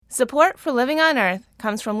Support for Living on Earth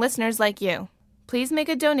comes from listeners like you. Please make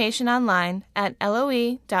a donation online at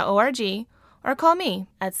loe.org or call me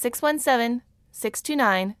at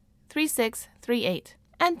 617-629-3638.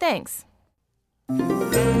 And thanks.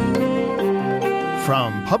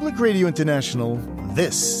 From Public Radio International,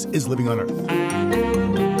 this is Living on Earth.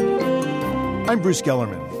 I'm Bruce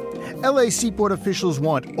Gellerman. LA Seaport officials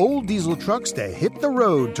want old diesel trucks to hit the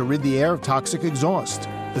road to rid the air of toxic exhaust.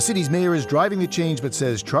 The city's mayor is driving the change but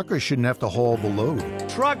says truckers shouldn't have to haul the load.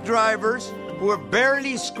 Truck drivers who are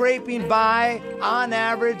barely scraping by on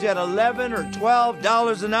average at $11 or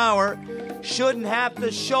 $12 an hour shouldn't have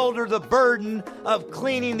to shoulder the burden of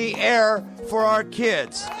cleaning the air for our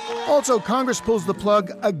kids. Also, Congress pulls the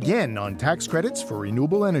plug again on tax credits for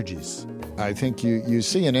renewable energies. I think you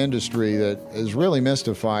see an industry that is really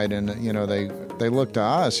mystified, and they look to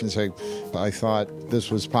us and say, I thought this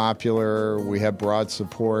was popular, we have broad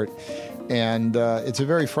support, and it's a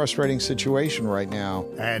very frustrating situation right now.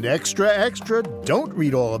 And extra, don't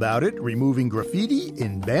read all about it, removing graffiti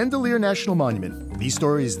in Bandelier National Monument. These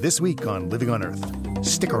stories this week on Living on Earth.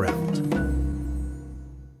 Stick around.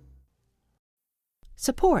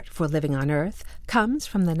 Support for Living on Earth comes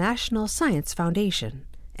from the National Science Foundation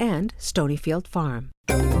and Stonyfield Farm.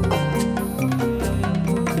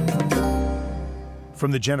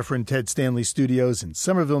 From the Jennifer and Ted Stanley studios in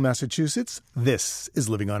Somerville, Massachusetts, this is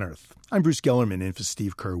Living on Earth. I'm Bruce Gellerman in for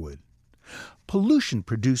Steve Curwood. Pollution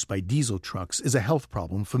produced by diesel trucks is a health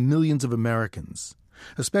problem for millions of Americans.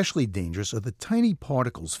 Especially dangerous are the tiny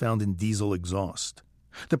particles found in diesel exhaust.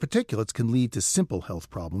 The particulates can lead to simple health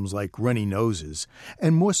problems like runny noses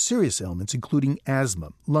and more serious ailments including asthma,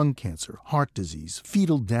 lung cancer, heart disease,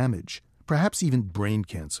 fetal damage, perhaps even brain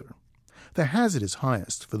cancer. The hazard is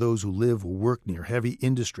highest for those who live or work near heavy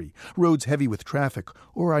industry, roads heavy with traffic,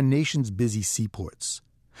 or our nation's busy seaports.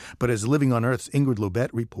 But as Living on Earth's Ingrid Lobet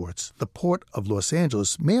reports, the Port of Los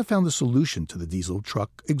Angeles may have found the solution to the diesel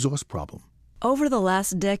truck exhaust problem. Over the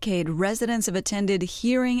last decade, residents have attended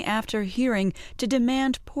hearing after hearing to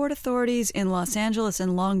demand port authorities in Los Angeles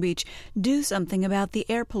and Long Beach do something about the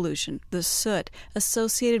air pollution, the soot,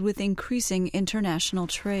 associated with increasing international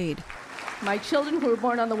trade. My children who were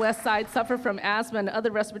born on the West Side suffer from asthma and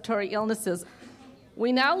other respiratory illnesses.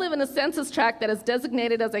 We now live in a census tract that is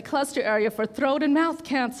designated as a cluster area for throat and mouth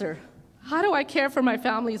cancer. How do I care for my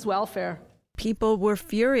family's welfare? People were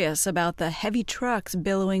furious about the heavy trucks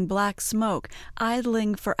billowing black smoke,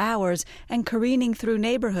 idling for hours, and careening through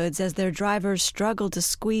neighborhoods as their drivers struggled to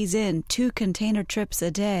squeeze in 2 container trips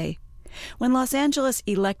a day. When Los Angeles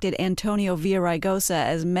elected Antonio Villaraigosa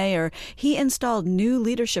as mayor, he installed new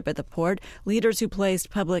leadership at the port, leaders who placed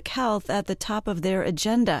public health at the top of their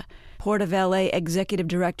agenda. Port of L.A. Executive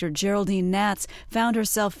Director Geraldine Natz found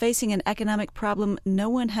herself facing an economic problem no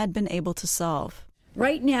one had been able to solve.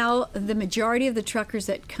 Right now, the majority of the truckers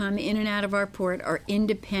that come in and out of our port are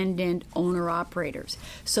independent owner-operators.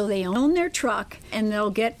 So they own their truck, and they'll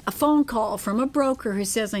get a phone call from a broker who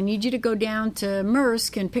says, I need you to go down to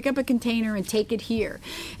Maersk and pick up a container and take it here.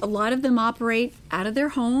 A lot of them operate out of their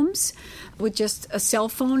homes with just a cell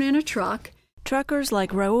phone and a truck. Truckers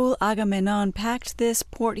like Raul Agamenon packed this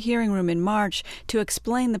port hearing room in March to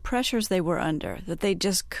explain the pressures they were under, that they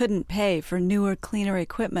just couldn't pay for newer, cleaner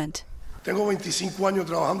equipment. I've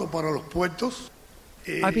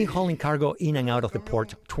been hauling cargo in and out of the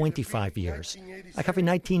port 25 years. I have a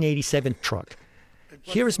 1987 truck.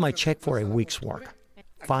 Here is my check for a week's work,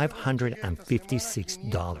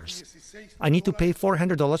 $556. I need to pay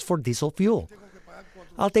 $400 for diesel fuel.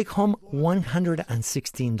 I'll take home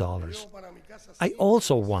 $116. I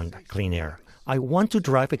also want clean air. I want to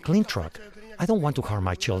drive a clean truck. I don't want to harm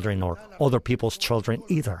my children or other people's children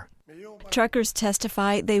either. Truckers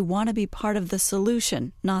testify they want to be part of the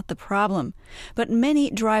solution, not the problem. But many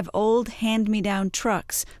drive old hand-me-down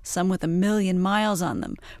trucks, some with 1 million miles on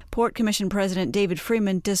them. Port Commission President David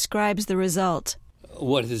Freeman describes the result.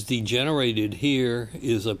 What has degenerated here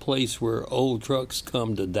is a place where old trucks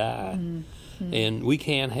come to die, and we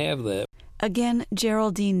can't have that. Again,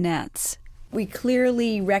 Geraldine Natz. We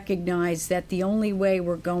clearly recognize that the only way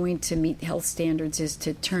we're going to meet health standards is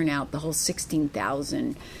to turn out the whole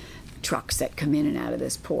 16,000 trucks that come in and out of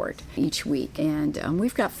this port each week. And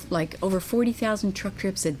we've got like over 40,000 truck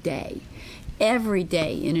trips a day, every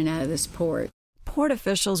day in and out of this port. Port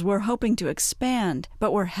officials were hoping to expand,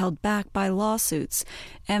 but were held back by lawsuits.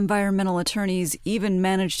 Environmental attorneys even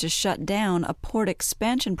managed to shut down a port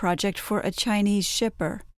expansion project for a Chinese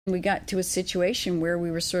shipper. We got to a situation where we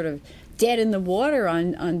were sort of dead in the water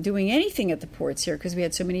on doing anything at the ports here because we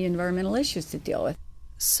had so many environmental issues to deal with.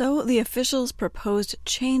 So the officials proposed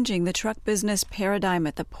changing the truck business paradigm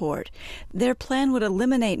at the port. Their plan would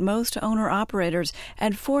eliminate most owner-operators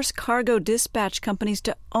and force cargo dispatch companies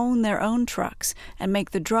to own their own trucks and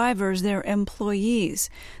make the drivers their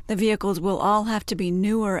employees. The vehicles will all have to be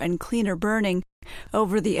newer and cleaner burning.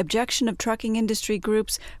 Over the objection of trucking industry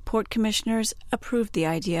groups, port commissioners approved the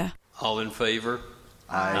idea. All in favor?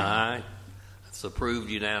 Aye. Aye. It's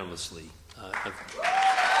approved unanimously.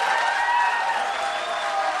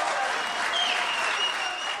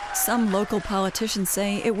 Some local politicians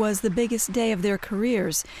say it was the biggest day of their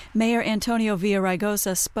careers. Mayor Antonio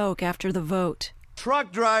Villaraigosa spoke after the vote.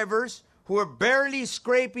 Truck drivers who are barely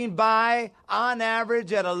scraping by on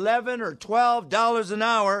average at $11 or $12 an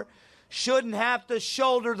hour shouldn't have to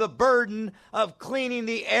shoulder the burden of cleaning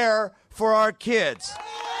the air for our kids.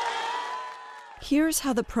 Here's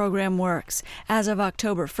how the program works. As of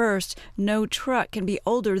October 1st, no truck can be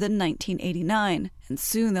older than 1989, and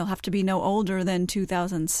soon they'll have to be no older than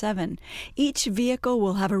 2007. Each vehicle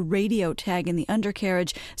will have a radio tag in the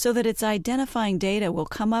undercarriage so that its identifying data will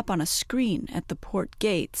come up on a screen at the port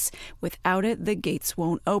gates. Without it, the gates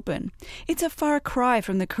won't open. It's a far cry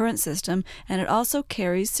from the current system, and it also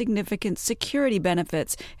carries significant security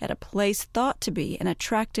benefits at a place thought to be an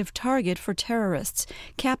attractive target for terrorists.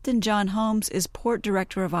 Captain John Holmes is Port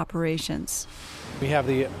Director of Operations. We have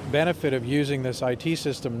the benefit of using this IT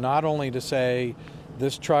system not only to say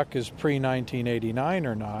this truck is pre-1989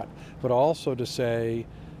 or not, but also to say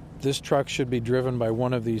this truck should be driven by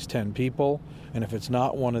one of these 10 people, and if it's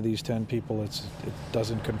not one of these 10 people, it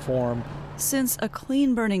doesn't conform. Since a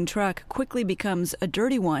clean-burning truck quickly becomes a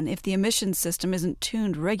dirty one if the emissions system isn't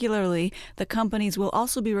tuned regularly, the companies will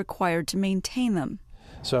also be required to maintain them.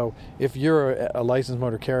 So if you're a licensed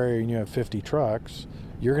motor carrier and you have 50 trucks,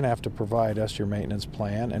 you're going to have to provide us your maintenance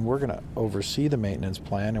plan, and we're going to oversee the maintenance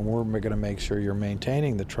plan, and we're going to make sure you're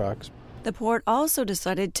maintaining the trucks. The port also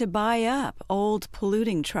decided to buy up old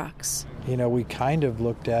polluting trucks. You know, we kind of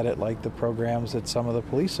looked at it like the programs that some of the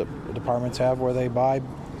police departments have where they buy,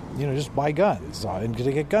 just buy guns and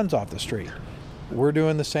to get guns off the street. We're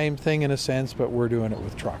doing the same thing in a sense, but we're doing it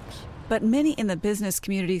with trucks. But many in the business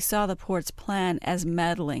community saw the port's plan as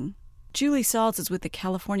meddling. Julie Saltz is with the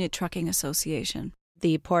California Trucking Association.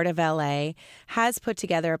 The Port of LA has put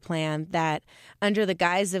together a plan that, under the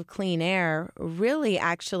guise of clean air, really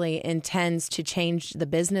actually intends to change the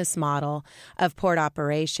business model of port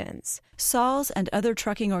operations. SALS and other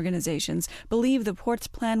trucking organizations believe the port's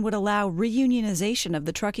plan would allow reunionization of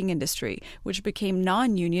the trucking industry, which became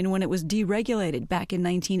non-union when it was deregulated back in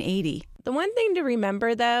 1980. The one thing to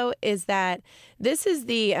remember, though, is that this is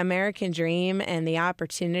the American dream and the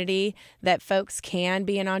opportunity that folks can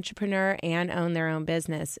be an entrepreneur and own their own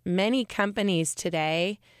business. Many companies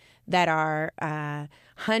today that are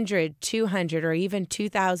 100, 200, or even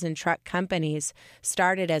 2,000 truck companies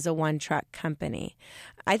started as a one-truck company.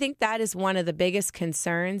 I think that is one of the biggest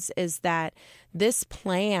concerns, is that this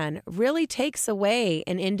plan really takes away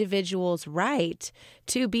an individual's right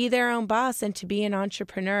to be their own boss and to be an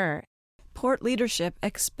entrepreneur. Port leadership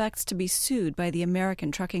expects to be sued by the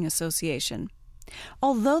American Trucking Association.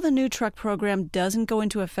 Although the new truck program doesn't go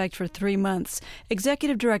into effect for 3 months,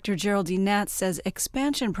 Executive Director Geraldine Natz says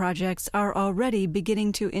expansion projects are already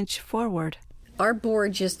beginning to inch forward. Our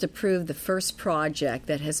board just approved the first project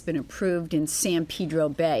that has been approved in San Pedro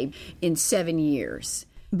Bay in 7 years.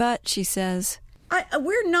 But, she says,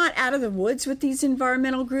 we're not out of the woods with these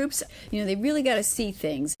environmental groups. They really got to see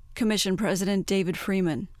things. Commission President David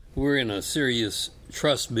Freeman. We're in a serious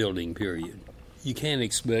trust-building period. You can't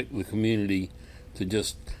expect the community to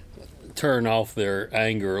just turn off their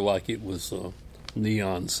anger like it was a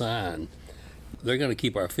neon sign. They're going to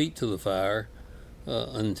keep our feet to the fire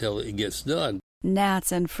until it gets done.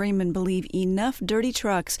 Natz and Freeman believe enough dirty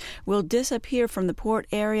trucks will disappear from the port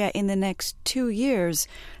area in the next 2 years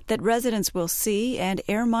that residents will see and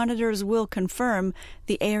air monitors will confirm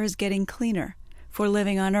the air is getting cleaner. For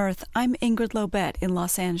Living on Earth, I'm Ingrid Lobet in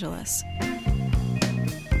Los Angeles.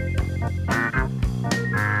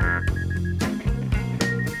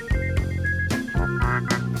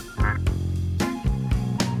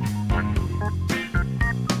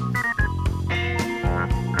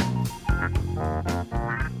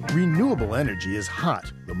 Renewable energy is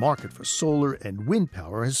hot. The market for solar and wind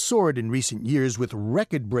power has soared in recent years with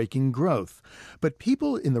record-breaking growth. But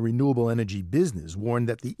people in the renewable energy business warn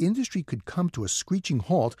that the industry could come to a screeching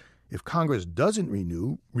halt if Congress doesn't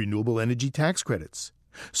renew renewable energy tax credits.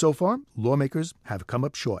 So far, lawmakers have come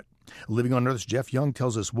up short. Living on Earth's Jeff Young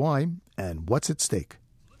tells us why and what's at stake.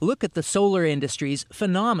 Look at the solar industry's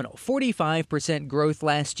phenomenal 45% growth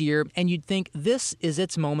last year, and you'd think this is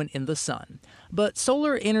its moment in the sun. But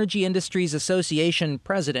Solar Energy Industries Association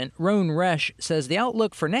President Ron Resch says the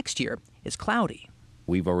outlook for next year is cloudy.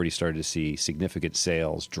 We've already started to see significant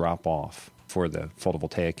sales drop off for the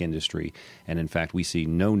photovoltaic industry, and in fact, we see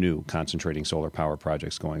no new concentrating solar power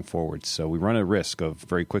projects going forward. So we run a risk of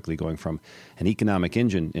very quickly going from an economic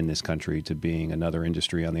engine in this country to being another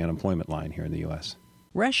industry on the unemployment line here in the U.S.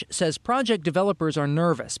 Resch says project developers are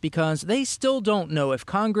nervous because they still don't know if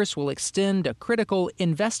Congress will extend a critical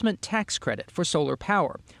investment tax credit for solar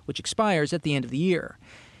power, which expires at the end of the year.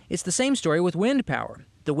 It's the same story with wind power.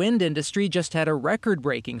 The wind industry just had a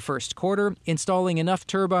record-breaking first quarter, installing enough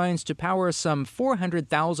turbines to power some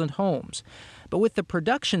 400,000 homes. But with the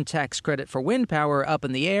production tax credit for wind power up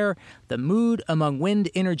in the air, the mood among wind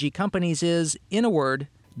energy companies is, in a word,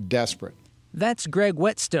 desperate. That's Greg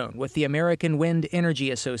Whetstone with the American Wind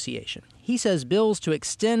Energy Association. He says bills to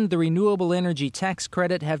extend the renewable energy tax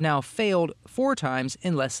credit have now failed 4 times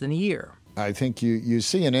in less than a year. I think you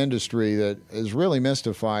see an industry that is really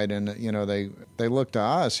mystified, and they look to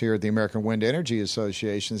us here at the American Wind Energy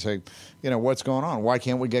Association and say, what's going on? Why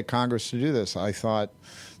can't we get Congress to do this? I thought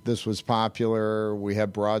this was popular. We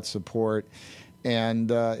have broad support,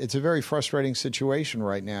 and it's a very frustrating situation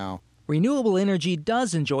right now. Renewable energy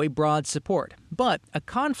does enjoy broad support, but a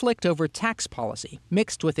conflict over tax policy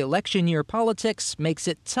mixed with election year politics makes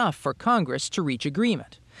it tough for Congress to reach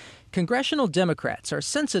agreement. Congressional Democrats are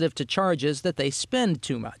sensitive to charges that they spend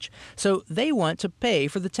too much, so they want to pay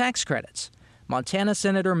for the tax credits. Montana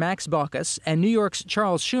Senator Max Baucus and New York's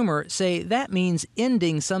Charles Schumer say that means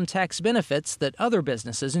ending some tax benefits that other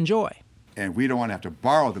businesses enjoy. And we don't want to have to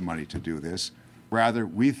borrow the money to do this. Rather,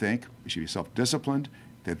 we think we should be self-disciplined,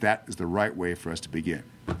 that is the right way for us to begin.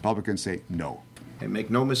 Republicans say no. And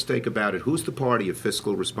make no mistake about it, who's the party of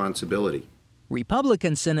fiscal responsibility?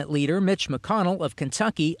 Republican Senate leader Mitch McConnell of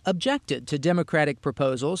Kentucky objected to Democratic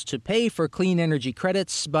proposals to pay for clean energy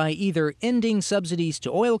credits by either ending subsidies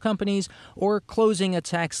to oil companies or closing a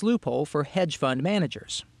tax loophole for hedge fund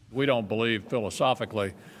managers. We don't believe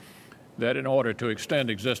philosophically that in order to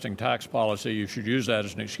extend existing tax policy, you should use that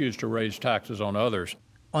as an excuse to raise taxes on others.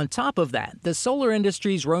 On top of that, the solar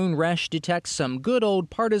industry's Ron Resch detects some good old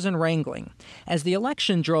partisan wrangling. As the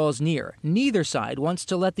election draws near, neither side wants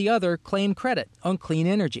to let the other claim credit on clean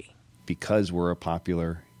energy. Because we're a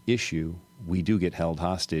popular issue, we do get held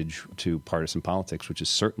hostage to partisan politics, which is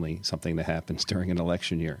certainly something that happens during an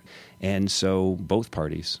election year. And so both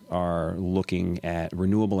parties are looking at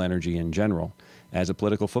renewable energy in general as a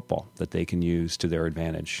political football that they can use to their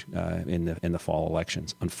advantage in the fall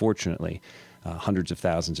elections. Unfortunately, hundreds of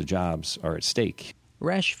thousands of jobs are at stake.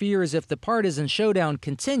 Resch fears if the partisan showdown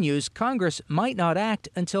continues, Congress might not act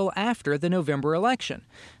until after the November election.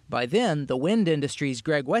 By then, the wind industry's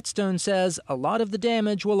Greg Whetstone says a lot of the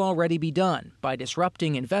damage will already be done by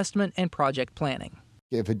disrupting investment and project planning.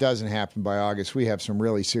 If it doesn't happen by August, we have some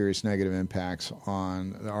really serious negative impacts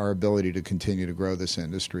on our ability to continue to grow this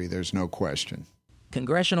industry. There's no question.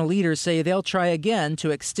 Congressional leaders say they'll try again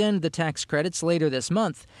to extend the tax credits later this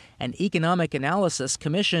month. An economic analysis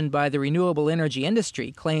commissioned by the renewable energy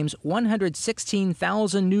industry claims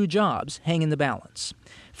 116,000 new jobs hang in the balance.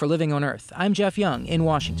 For Living on Earth, I'm Jeff Young in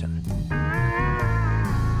Washington.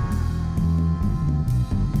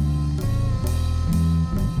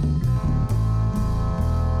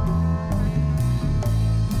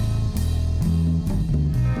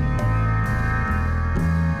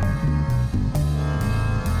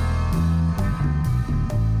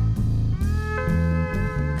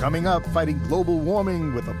 Coming up, fighting global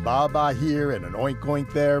warming with a ba-ba here and an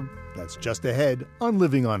oink-oink there. That's just ahead on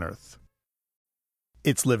Living on Earth.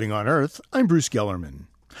 It's Living on Earth. I'm Bruce Gellerman.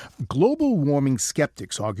 Global warming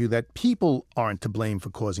skeptics argue that people aren't to blame for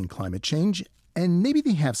causing climate change, and maybe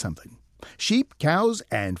they have something. Sheep, cows,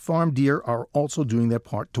 and farm deer are also doing their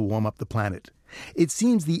part to warm up the planet. It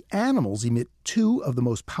seems the animals emit 2 of the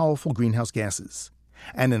most powerful greenhouse gases.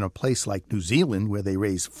 And in a place like New Zealand, where they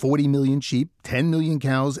raise 40 million sheep, 10 million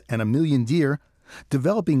cows, and 1 million deer,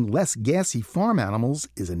 developing less gassy farm animals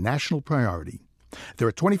is a national priority. There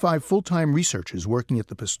are 25 full-time researchers working at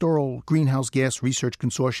the Pastoral Greenhouse Gas Research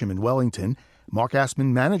Consortium in Wellington. Mark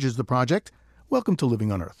Aspen manages the project. Welcome to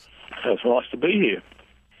Living on Earth. It's nice to be here.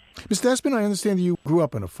 Mr. Aspen, I understand you grew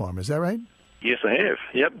up on a farm. Is that right? Yes, I have.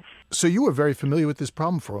 Yep. So you were very familiar with this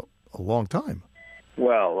problem for a long time.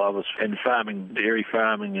 Well, I was in farming, dairy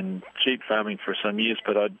farming and sheep farming for some years,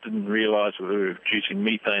 but I didn't realise we were producing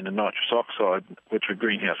methane and nitrous oxide, which are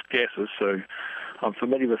greenhouse gases, so I'm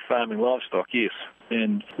familiar with farming livestock, yes.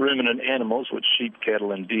 And ruminant animals, which sheep,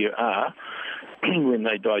 cattle and deer are, when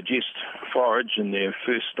they digest forage in their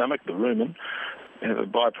first stomach, the rumen, have a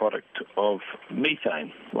byproduct of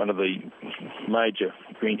methane, one of the major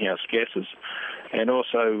greenhouse gases, and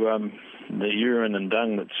also the urine and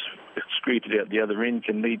dung that's excreted out the other end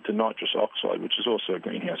can lead to nitrous oxide, which is also a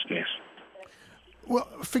greenhouse gas. Well,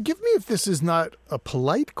 forgive me if this is not a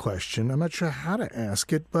polite question. I'm not sure how to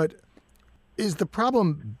ask it, but is the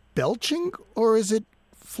problem belching or is it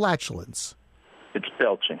flatulence? It's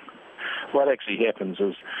belching. What actually happens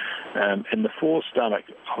is in the forestomach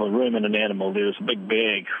of a ruminant animal, there's a big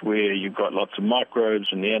bag where you've got lots of microbes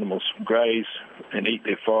and the animals graze and eat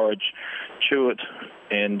their forage, chew it,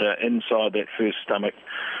 and inside that first stomach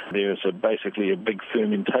there's basically a big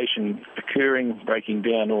fermentation occurring, breaking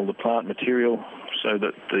down all the plant material so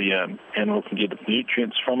that the animal can get the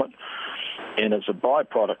nutrients from it. And as a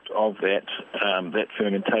byproduct of that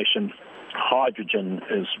fermentation, hydrogen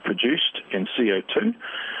is produced and CO2,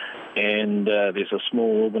 and there's a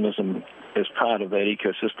small organism as part of that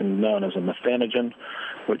ecosystem known as a methanogen,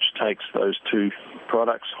 which takes those two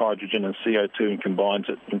products, hydrogen and CO2, and combines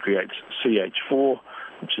it and creates CH4,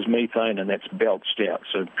 which is methane, and that's belched out.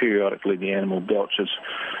 So periodically the animal belches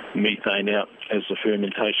methane out as the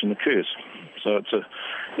fermentation occurs. So it's an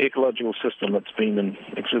ecological system that's been in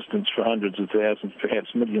existence for hundreds of thousands, perhaps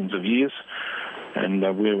millions of years, and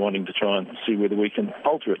we're wanting to try and see whether we can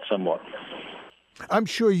alter it somewhat. I'm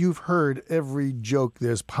sure you've heard every joke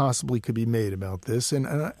there's possibly could be made about this,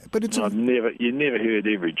 but it's you never heard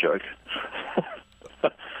every joke.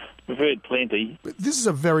 We've heard plenty. But this is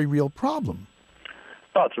a very real problem.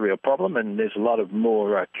 Oh, it's a real problem, and there's a lot of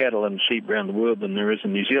more cattle and sheep around the world than there is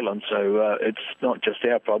in New Zealand, so it's not just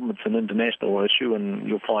our problem, it's an international issue, and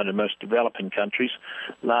you'll find in most developing countries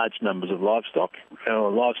large numbers of livestock.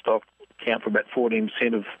 Our livestock account for about 14%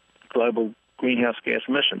 of global greenhouse gas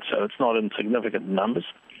emissions, so it's not in significant numbers.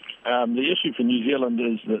 The issue for New Zealand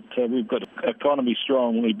is that we've got an economy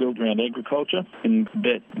strongly built around agriculture, and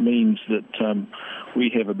that means that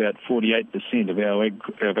we have about 48% of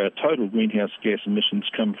our total greenhouse gas emissions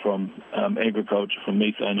come from agriculture, from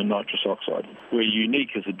methane and nitrous oxide. We're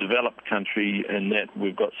unique as a developed country in that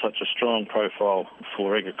we've got such a strong profile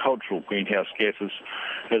for agricultural greenhouse gases,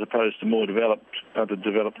 as opposed to more other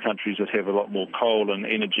developed countries that have a lot more coal and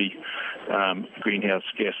energy greenhouse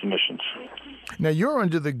gas emissions. Now, you're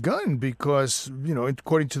under the gun because,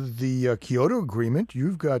 according to the Kyoto Agreement,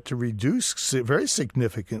 you've got to reduce very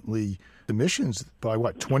significantly emissions by,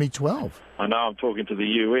 2012? I know I'm talking to the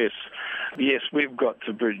U.S. Yes, we've got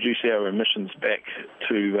to reduce our emissions back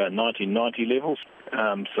to 1990 levels.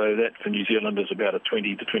 So that for New Zealand is about a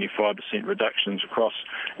 20 to 25% reductions across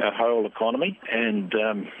our whole economy. And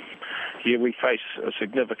here we face a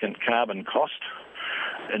significant carbon cost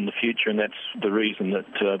in the future, and that's the reason that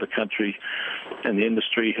the country and the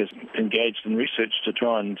industry has engaged in research to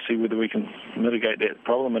try and see whether we can mitigate that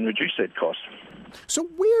problem and reduce that cost. So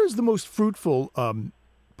where is the most fruitful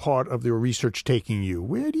part of the research taking you?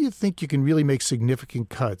 Where do you think you can really make significant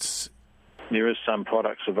cuts? There is some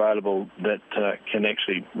products available that can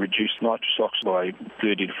actually reduce nitrous oxide by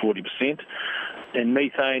 30 to 40%. And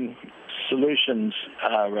methane solutions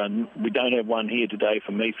are, we don't have one here today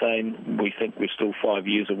for methane. We think we're still 5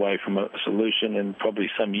 years away from a solution, and probably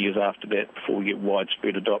some years after that before we get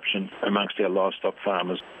widespread adoption amongst our livestock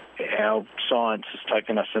farmers. Our science has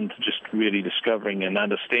taken us into just really discovering and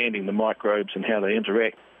understanding the microbes and how they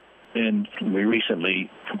interact. And we recently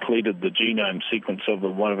completed the genome sequence of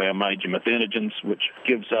one of our major methanogens, which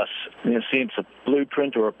gives us, in a sense, a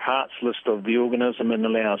blueprint or a parts list of the organism and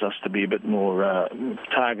allows us to be a bit more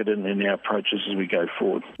targeted in our approaches as we go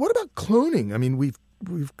forward. What about cloning? I mean, we've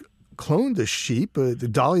cloned the sheep, the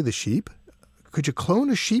Dolly the sheep. Could you clone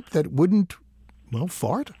a sheep that wouldn't,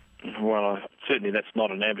 fart? Well, certainly that's not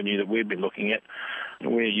an avenue that we've been looking at.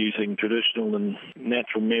 We're using traditional and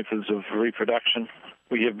natural methods of reproduction.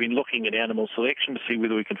 We have been looking at animal selection to see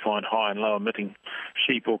whether we can find high and low emitting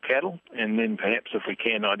sheep or cattle, and then perhaps if we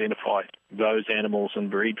can identify those animals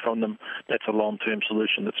and breed from them, that's a long-term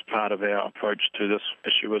solution that's part of our approach to this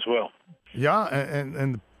issue as well. Yeah,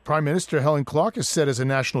 and Prime Minister Helen Clark has set as a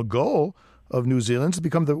national goal of New Zealand to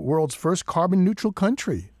become the world's first carbon-neutral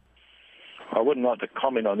country. I wouldn't like to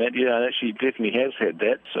comment on that. Yeah, she definitely has had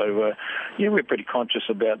that. So, we're pretty conscious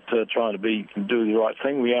about trying to do the right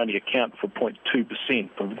thing. We only account for 0.2%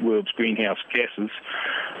 of the world's greenhouse gases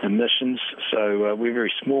emissions. So we're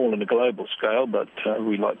very small in a global scale, but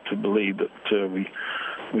we like to believe that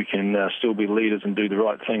we can still be leaders and do the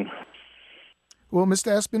right thing. Well,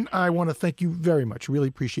 Mr. Aspin, I want to thank you very much. Really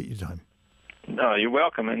appreciate your time. No, you're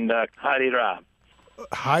welcome. And Haere Rā.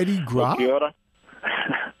 Heidi Gra? Kia ora.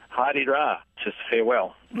 Haere Rā, just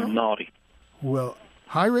farewell, Māori. Well,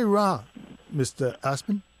 hi-ray-rah, Mr.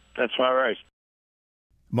 Aspen. That's my right.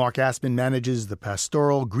 Mark Aspen manages the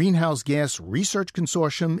Pastoral Greenhouse Gas Research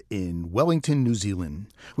Consortium in Wellington, New Zealand,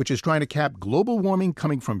 which is trying to cap global warming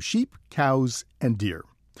coming from sheep, cows, and deer.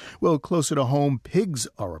 Well, closer to home, pigs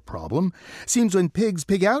are a problem. Seems when pigs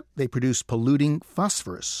pig out, they produce polluting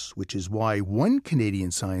phosphorus, which is why one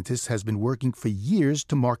Canadian scientist has been working for years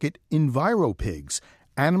to market EnviroPigs,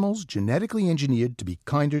 animals genetically engineered to be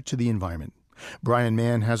kinder to the environment. Brian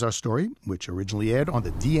Mann has our story, which originally aired on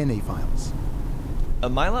the DNA Files. A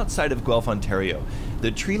mile outside of Guelph, Ontario,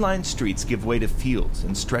 the tree-lined streets give way to fields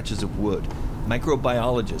and stretches of wood.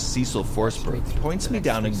 Microbiologist Cecil Forsberg points me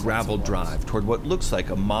down a gravel drive toward what looks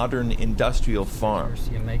like a modern industrial farm.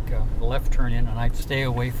 You make a left turn in, and I'd stay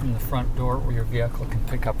away from the front door where your vehicle can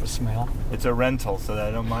pick up a smell. It's a rental, so that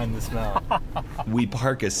I don't mind the smell. We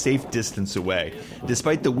park a safe distance away.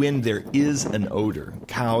 Despite the wind, there is an odor,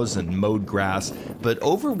 cows and mowed grass, but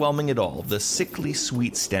overwhelming it all, the sickly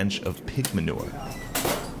sweet stench of pig manure.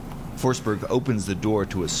 Forsberg opens the door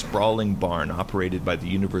to a sprawling barn operated by the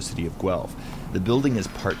University of Guelph. The building is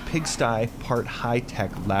part pigsty, part high-tech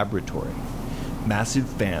laboratory. Massive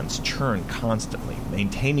fans churn constantly,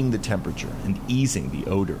 maintaining the temperature and easing the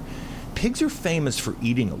odor. Pigs are famous for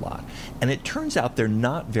eating a lot, and it turns out they're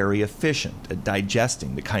not very efficient at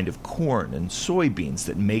digesting the kind of corn and soybeans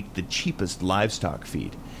that make the cheapest livestock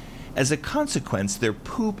feed. As a consequence, their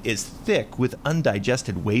poop is thick with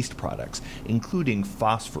undigested waste products, including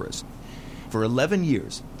phosphorus. For 11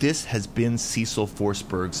 years, this has been Cecil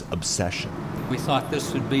Forsberg's obsession. We thought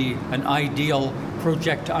this would be an ideal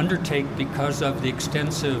project to undertake because of the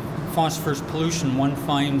extensive phosphorus pollution one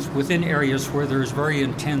finds within areas where there is very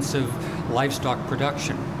intensive livestock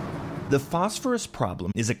production. The phosphorus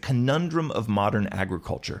problem is a conundrum of modern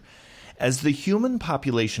agriculture. As the human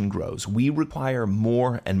population grows, we require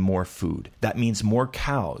more and more food. That means more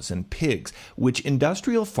cows and pigs, which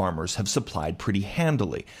industrial farmers have supplied pretty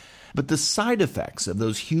handily. But the side effects of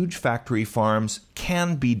those huge factory farms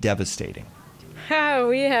can be devastating.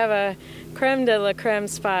 We have a creme de la creme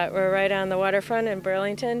spot. We're right on the waterfront in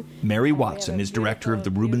Burlington. Mary Watson is director of the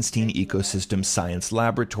Rubenstein Ecosystem Science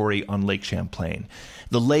Laboratory on Lake Champlain.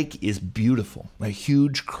 The lake is beautiful, a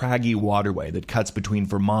huge craggy waterway that cuts between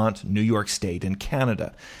Vermont, New York State, and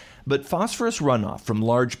Canada. But phosphorus runoff from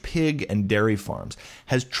large pig and dairy farms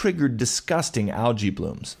has triggered disgusting algae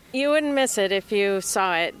blooms. You wouldn't miss it if you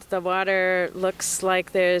saw it. The water looks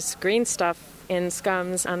like there's green stuff in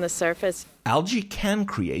scums on the surface. Algae can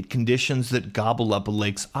create conditions that gobble up a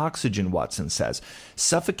lake's oxygen, Watson says,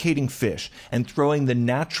 suffocating fish and throwing the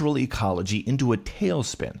natural ecology into a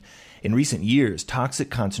tailspin. In recent years, toxic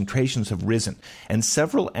concentrations have risen, and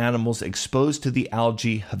several animals exposed to the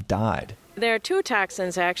algae have died. There are two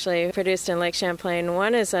toxins actually produced in Lake Champlain.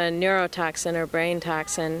 One is a neurotoxin or brain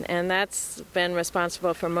toxin, and that's been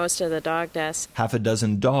responsible for most of the dog deaths. Half a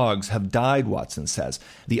dozen dogs have died, Watson says.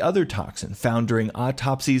 The other toxin, found during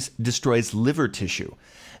autopsies, destroys liver tissue.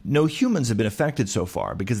 No humans have been affected so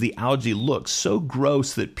far because the algae looks so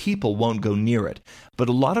gross that people won't go near it. But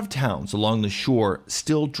a lot of towns along the shore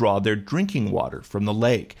still draw their drinking water from the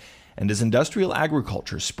lake. And as industrial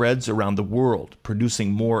agriculture spreads around the world,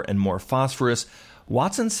 producing more and more phosphorus,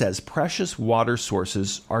 Watson says precious water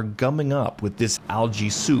sources are gumming up with this algae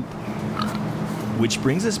soup. Which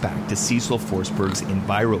brings us back to Cecil Forsberg's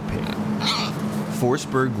EnviroPig.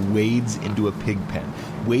 Forsberg wades into a pig pen,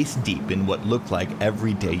 waist deep in what look like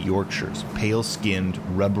everyday Yorkshires, pale-skinned,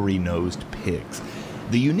 rubbery-nosed pigs.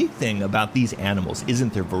 The unique thing about these animals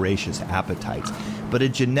isn't their voracious appetites, but a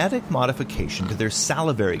genetic modification to their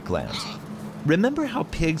salivary glands. Remember how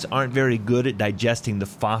pigs aren't very good at digesting the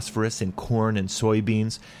phosphorus in corn and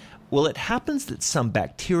soybeans? Well, it happens that some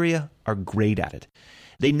bacteria are great at it.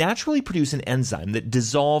 They naturally produce an enzyme that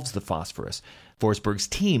dissolves the phosphorus. Forsberg's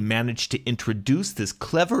team managed to introduce this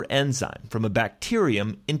clever enzyme from a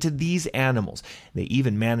bacterium into these animals. They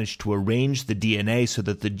even managed to arrange the DNA so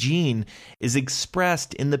that the gene is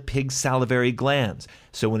expressed in the pig's salivary glands.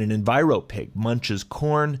 So when an EnviroPig munches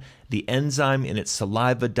corn, the enzyme in its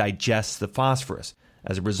saliva digests the phosphorus.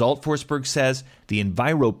 As a result, Forsberg says, the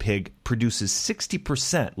EnviroPig produces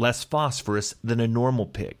 60% less phosphorus than a normal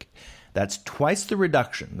pig. That's twice the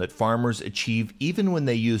reduction that farmers achieve even when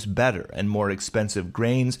they use better and more expensive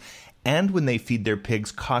grains and when they feed their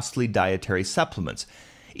pigs costly dietary supplements.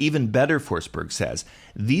 Even better, Forsberg says,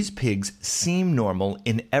 these pigs seem normal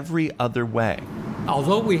in every other way.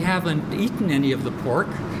 Although we haven't eaten any of the pork,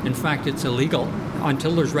 in fact it's illegal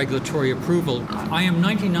until there's regulatory approval, I am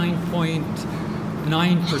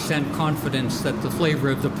 99.9% confident that the flavor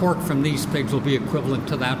of the pork from these pigs will be equivalent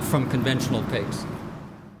to that from conventional pigs.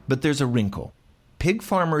 But there's a wrinkle. Pig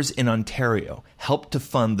farmers in Ontario helped to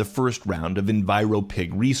fund the first round of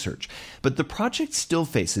EnviroPig research, but the project still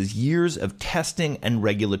faces years of testing and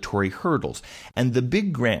regulatory hurdles, and the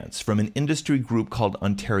big grants from an industry group called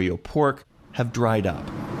Ontario Pork have dried up.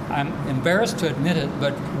 I'm embarrassed to admit it,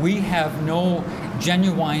 but we have no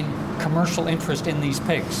genuine commercial interest in these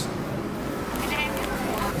pigs.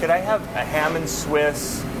 Could I have a ham and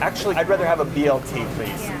Swiss? Actually, I'd rather have a BLT,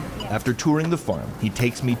 please. After touring the farm, he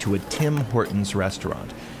takes me to a Tim Hortons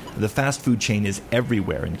restaurant. The fast food chain is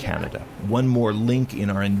everywhere in Canada, one more link in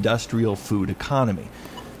our industrial food economy.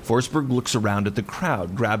 Forsberg looks around at the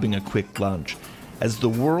crowd, grabbing a quick lunch. As the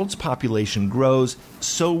world's population grows,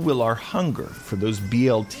 so will our hunger for those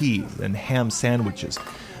BLTs and ham sandwiches,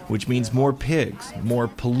 which means more pigs, more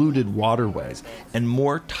polluted waterways, and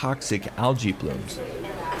more toxic algae blooms.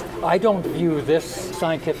 I don't view this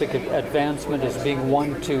scientific advancement as being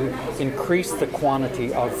one to increase the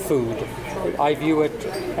quantity of food. I view it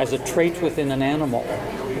as a trait within an animal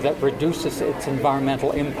that reduces its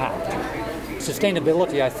environmental impact.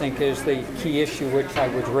 Sustainability, I think, is the key issue which I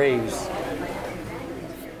would raise.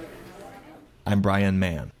 I'm Brian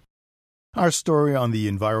Mann. Our story on the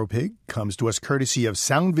EnviroPig comes to us courtesy of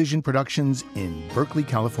Sound Vision Productions in Berkeley,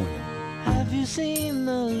 California. Have you seen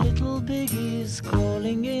the little piggies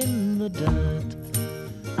crawling in the dirt?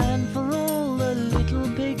 And for all the little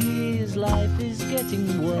piggies, life is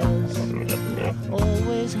getting worse.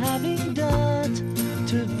 Always having dirt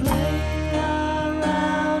to play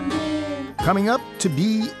around in. Coming up, To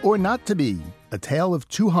Be or Not to Be, a tale of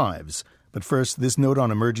two hives. But first, this note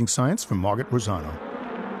on emerging science from Margaret Rosano.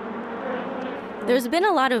 There's been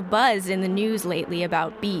a lot of buzz in the news lately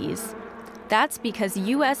about bees. That's because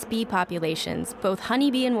U.S. bee populations, both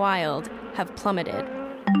honeybee and wild, have plummeted.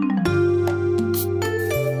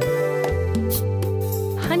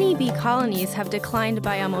 Honeybee colonies have declined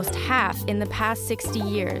by almost half in the past 60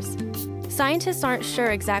 years. Scientists aren't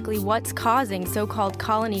sure exactly what's causing so-called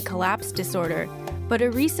colony collapse disorder, but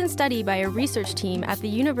a recent study by a research team at the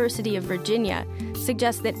University of Virginia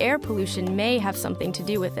suggests that air pollution may have something to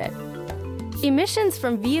do with it. Emissions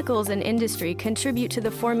from vehicles and industry contribute to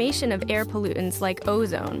the formation of air pollutants like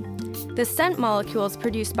ozone. The scent molecules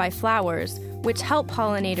produced by flowers, which help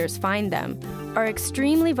pollinators find them, are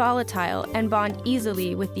extremely volatile and bond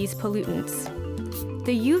easily with these pollutants.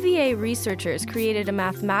 The UVA researchers created a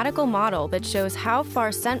mathematical model that shows how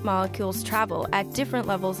far scent molecules travel at different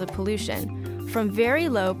levels of pollution, from very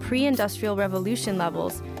low pre-industrial revolution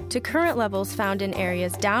levels to current levels found in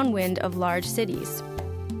areas downwind of large cities.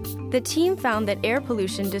 The team found that air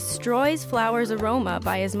pollution destroys flowers' aroma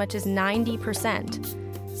by as much as 90%.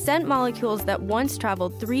 Scent molecules that once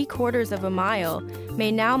traveled 3/4 of a mile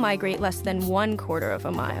may now migrate less than 1/4 of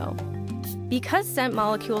a mile. Because scent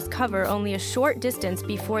molecules cover only a short distance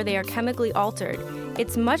before they are chemically altered,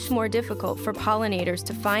 it's much more difficult for pollinators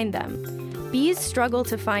to find them. Bees struggle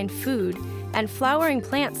to find food, and flowering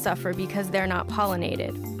plants suffer because they're not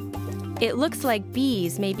pollinated. It looks like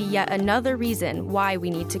bees may be yet another reason why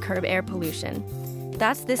we need to curb air pollution.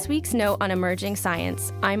 That's this week's Note on Emerging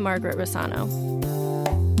Science. I'm Margaret Rosano.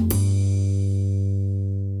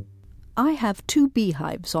 I have 2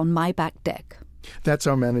 beehives on my back deck. That's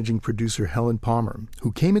our managing producer, Helen Palmer,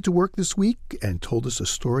 who came into work this week and told us a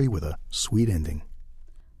story with a sweet ending.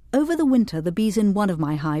 Over the winter, the bees in one of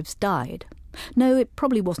my hives died. No, it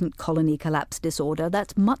probably wasn't colony collapse disorder.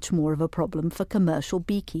 That's much more of a problem for commercial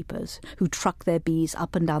beekeepers who truck their bees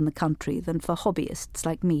up and down the country than for hobbyists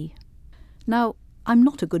like me. Now, I'm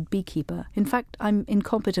not a good beekeeper. In fact, I'm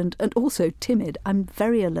incompetent and also timid. I'm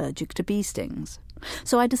very allergic to bee stings.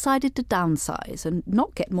 So I decided to downsize and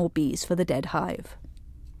not get more bees for the dead hive.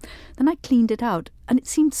 Then I cleaned it out, and it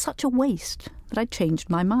seemed such a waste that I changed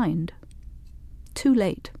my mind. Too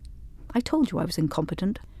late. I told you I was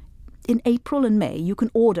incompetent. In April and May, you can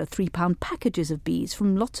order 3-pound packages of bees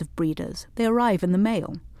from lots of breeders. They arrive in the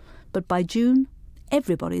mail. But by June,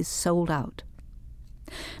 everybody's sold out.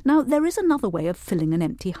 Now, there is another way of filling an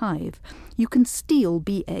empty hive. You can steal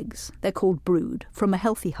bee eggs, they're called brood, from a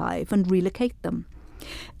healthy hive and relocate them.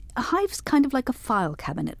 A hive's kind of like a file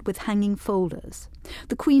cabinet with hanging folders.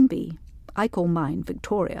 The queen bee, I call mine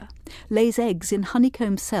Victoria, lays eggs in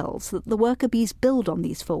honeycomb cells that the worker bees build on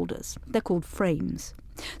these folders. They're called frames.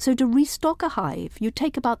 So to restock a hive, you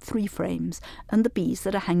take about 3 frames and the bees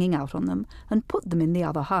that are hanging out on them and put them in the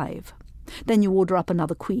other hive. Then you order up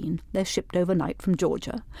another queen, they're shipped overnight from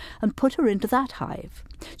Georgia, and put her into that hive.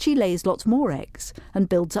 She lays lots more eggs and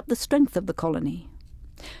builds up the strength of the colony.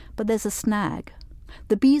 But there's a snag.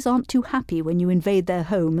 The bees aren't too happy when you invade their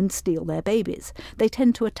home and steal their babies. They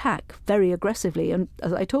tend to attack very aggressively, and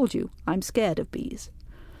as I told you, I'm scared of bees.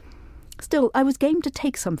 Still, I was game to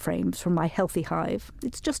take some frames from my healthy hive.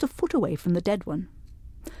 It's just a foot away from the dead one.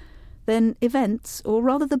 Then events, or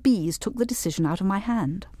rather the bees, took the decision out of my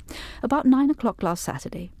hand. About 9 o'clock last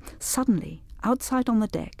Saturday, suddenly, outside on the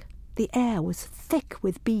deck, the air was thick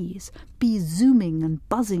with bees zooming and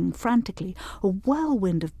buzzing frantically, a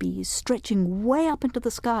whirlwind of bees stretching way up into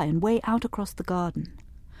the sky and way out across the garden.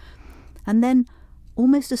 And then,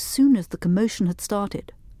 almost as soon as the commotion had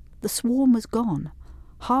started, the swarm was gone.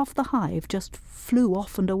 Half the hive just flew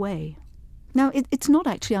off and away. Now, it's not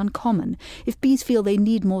actually uncommon. If bees feel they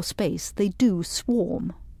need more space, they do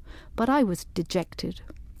swarm. But I was dejected.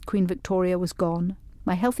 Queen Victoria was gone.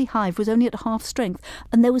 My healthy hive was only at half strength,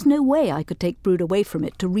 and there was no way I could take brood away from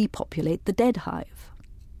it to repopulate the dead hive.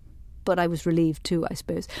 But I was relieved too, I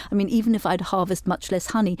suppose. I mean, even if I'd harvest much less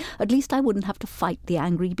honey, at least I wouldn't have to fight the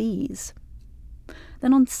angry bees.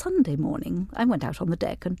 Then on Sunday morning, I went out on the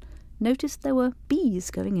deck and noticed there were bees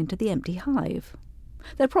going into the empty hive.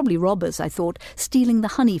 They're probably robbers, I thought, stealing the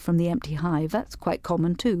honey from the empty hive. That's quite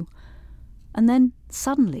common too. And then,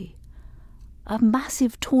 suddenly, a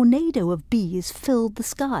massive tornado of bees filled the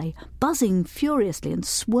sky, buzzing furiously and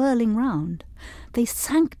swirling round. They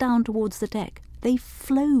sank down towards the deck. They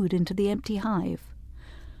flowed into the empty hive.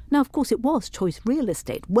 Now, of course, it was choice real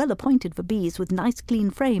estate, well appointed for bees with nice clean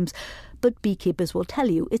frames, but beekeepers will tell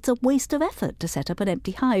you it's a waste of effort to set up an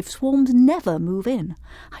empty hive. Swarms never move in.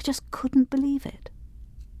 I just couldn't believe it.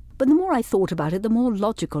 But the more I thought about it, the more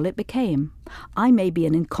logical it became. I may be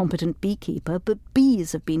an incompetent beekeeper, but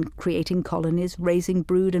bees have been creating colonies, raising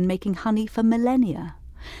brood and making honey for millennia.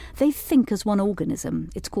 They think as one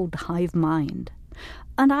organism. It's called hive mind.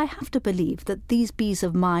 And I have to believe that these bees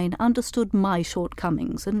of mine understood my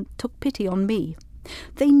shortcomings and took pity on me.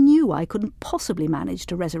 They knew I couldn't possibly manage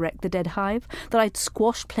to resurrect the dead hive, that I'd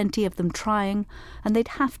squash plenty of them trying, and they'd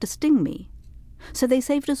have to sting me. So they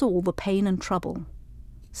saved us all the pain and trouble.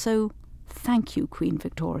 So, thank you, Queen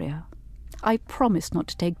Victoria. I promise not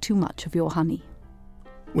to take too much of your honey.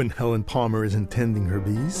 When Helen Palmer isn't tending her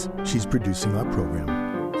bees, she's producing our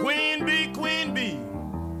program. Queen bee,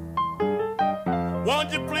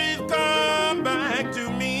 won't you please come back to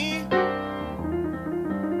me?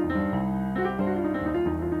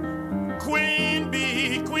 Queen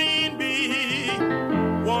bee,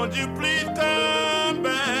 won't you please come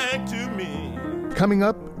back to me? Coming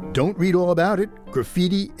up, don't read all about it,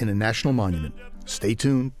 graffiti in a national monument. Stay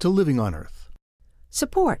tuned to Living on Earth.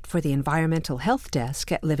 Support for the Environmental Health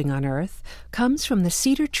Desk at Living on Earth comes from the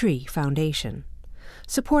Cedar Tree Foundation.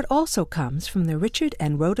 Support also comes from the Richard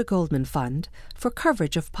and Rhoda Goldman Fund for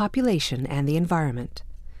coverage of population and the environment,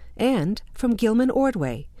 and from Gilman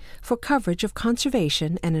Ordway for coverage of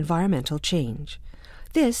conservation and environmental change.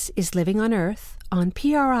 This is Living on Earth on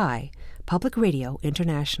PRI, Public Radio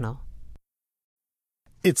International.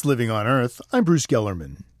 It's Living on Earth. I'm Bruce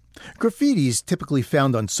Gellerman. Graffiti is typically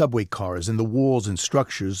found on subway cars and the walls and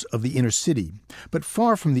structures of the inner city. But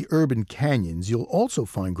far from the urban canyons, you'll also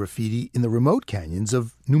find graffiti in the remote canyons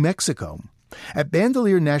of New Mexico. At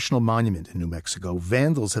Bandelier National Monument in New Mexico,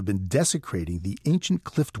 vandals have been desecrating the ancient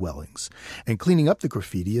cliff dwellings, and cleaning up the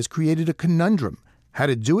graffiti has created a conundrum: how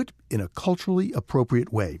to do it in a culturally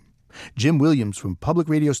appropriate way. Jim Williams from public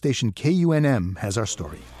radio station KUNM has our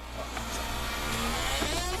story.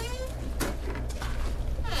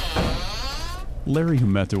 Larry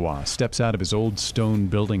Humetua steps out of his old stone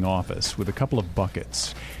building office with a couple of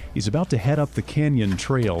buckets. He's about to head up the Canyon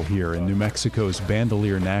Trail here in New Mexico's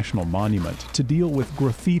Bandelier National Monument to deal with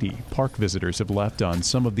graffiti park visitors have left on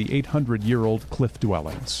some of the 800-year-old cliff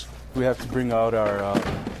dwellings. We have to bring out our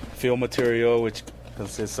fill material, which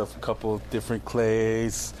consists of a couple of different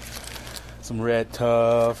clays, some red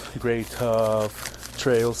tuff, gray tuff,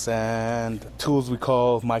 trail sand, tools we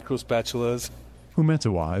call micro spatulas.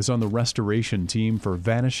 Humetua is on the restoration team for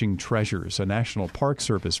Vanishing Treasures, a National Park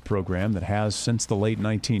Service program that has, since the late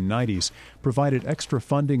 1990s, provided extra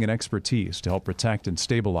funding and expertise to help protect and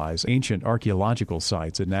stabilize ancient archaeological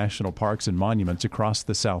sites at national parks and monuments across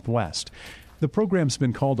the Southwest. The program's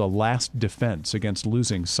been called a last defense against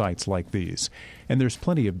losing sites like these, and there's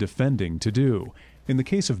plenty of defending to do. In the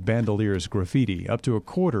case of Bandelier's graffiti, up to a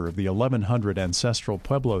quarter of the 1,100 ancestral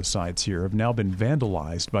Pueblo sites here have now been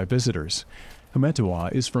vandalized by visitors.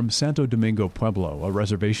 Humetua is from Santo Domingo Pueblo, a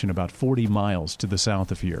reservation about 40 miles to the south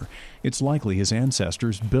of here. It's likely his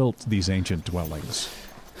ancestors built these ancient dwellings.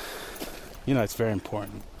 You know, it's very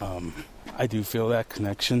important. I do feel that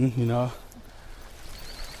connection, you know.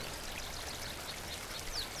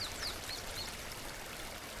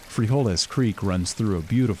 Frijoles Creek runs through a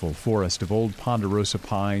beautiful forest of old ponderosa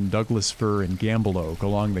pine, Douglas fir, and gamble oak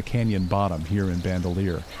along the canyon bottom here in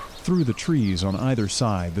Bandelier. Through the trees on either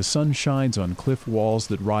side, the sun shines on cliff walls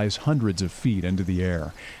that rise hundreds of feet into the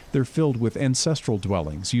air. They're filled with ancestral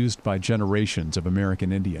dwellings used by generations of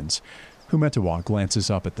American Indians. Humetewa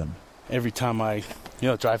glances up at them. Every time I,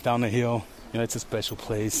 drive down the hill, it's a special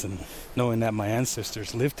place, and knowing that my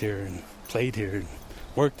ancestors lived here and played here and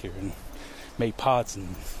worked here and made pots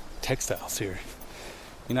and textiles here.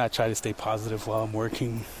 I try to stay positive while I'm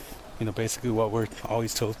working. Basically what we're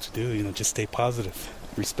always told to do, just stay positive,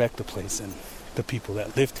 respect the place and the people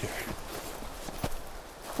that lived here.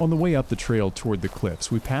 On the way up the trail toward the cliffs,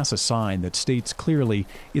 we pass a sign that states clearly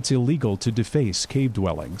it's illegal to deface cave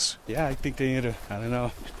dwellings. Yeah, I think they need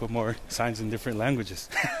to, put more signs in different languages.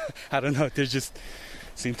 I don't know, they just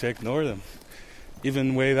seem to ignore them.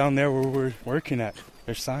 Even way down there where we're working at,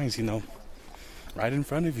 there's signs, right in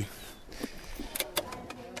front of you.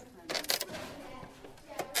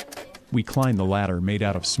 We climb the ladder made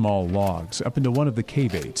out of small logs up into one of the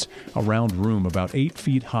caveates, a round room about 8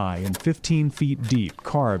 feet high and 15 feet deep,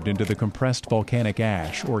 carved into the compressed volcanic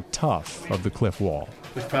ash, or tuff, of the cliff wall.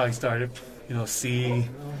 We probably started, C,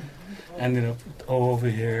 ended up O over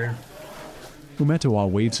here. Humetewa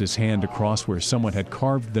waves his hand across where someone had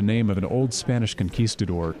carved the name of an old Spanish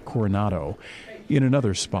conquistador, Coronado. In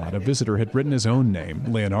another spot, a visitor had written his own name,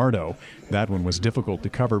 Leonardo. That one was difficult to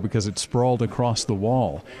cover because it sprawled across the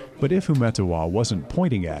wall. But if Humetewa wasn't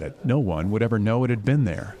pointing at it, no one would ever know it had been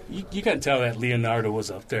there. You can tell that Leonardo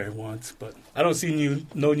was up there once, but I don't see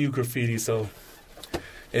no new graffiti, so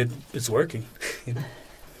it's working.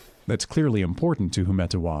 That's clearly important to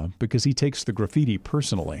Humetewa because he takes the graffiti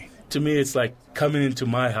personally. To me, it's like coming into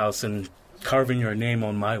my house and carving your name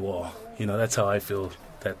on my wall. That's how I feel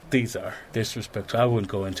that these are disrespectful. I wouldn't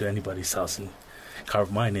go into anybody's house and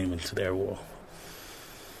carve my name into their wall.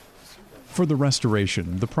 For the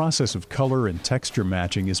restoration, the process of color and texture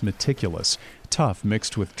matching is meticulous. Tuff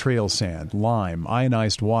mixed with trail sand, lime,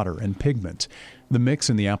 ionized water, and pigment. The mix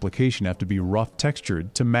and the application have to be rough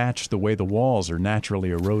textured to match the way the walls are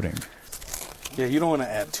naturally eroding. Yeah, you don't want to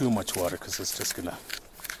add too much water because it's just going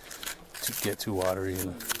to get too watery.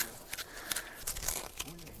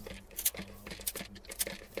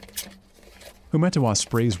 Humetewa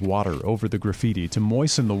sprays water over the graffiti to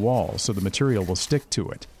moisten the wall so the material will stick to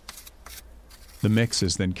it. The mix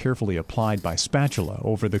is then carefully applied by spatula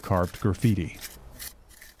over the carved graffiti.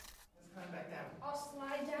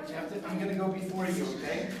 I'm going to go before you,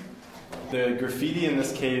 okay? The graffiti in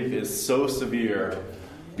this cave is so severe.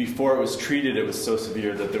 Before it was treated, it was so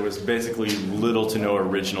severe that there was basically little to no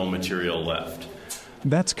original material left.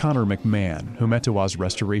 That's Connor McMahon, Humetewa's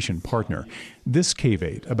restoration partner. This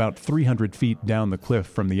caveate, about 300 feet down the cliff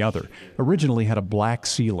from the other, originally had a black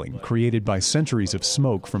ceiling created by centuries of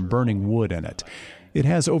smoke from burning wood in it. It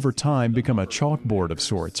has over time become a chalkboard of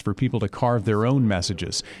sorts for people to carve their own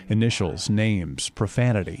messages, initials, names,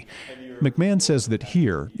 profanity. McMahon says that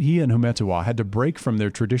here, he and Humetewa had to break from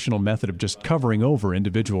their traditional method of just covering over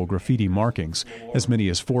individual graffiti markings. As many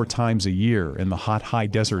as 4 times a year in the hot, high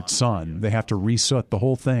desert sun, they have to resoot the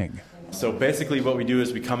whole thing. So basically what we do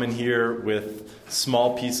is we come in here with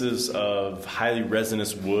small pieces of highly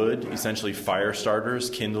resinous wood, essentially fire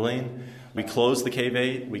starters, kindling. We close the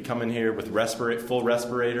caveate, we come in here with full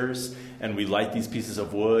respirators, and we light these pieces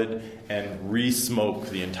of wood and re-smoke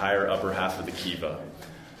the entire upper half of the kiva.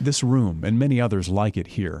 This room, and many others like it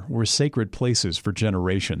here, were sacred places for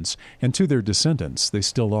generations, and to their descendants, they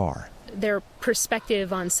still are. Their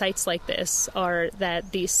perspective on sites like this are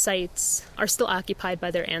that these sites are still occupied by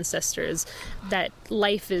their ancestors, that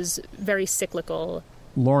life is very cyclical.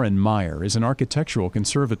 Lauren Meyer is an architectural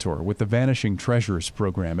conservator with the Vanishing Treasures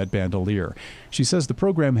program at Bandelier. She says the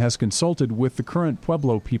program has consulted with the current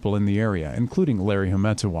Pueblo people in the area, including Larry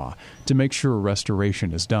Humetewa, to make sure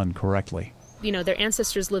restoration is done correctly. Their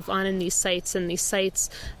ancestors live on in these sites, and these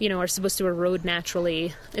sites, are supposed to erode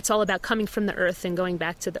naturally. It's all about coming from the earth and going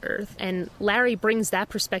back to the earth. And Larry brings that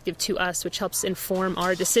perspective to us, which helps inform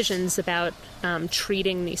our decisions about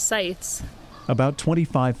treating these sites. About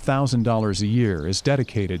 $25,000 a year is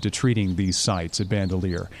dedicated to treating these sites at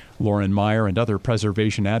Bandelier. Lauren Meyer and other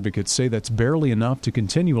preservation advocates say that's barely enough to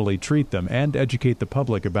continually treat them and educate the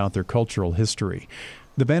public about their cultural history.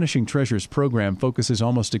 The Vanishing Treasures program focuses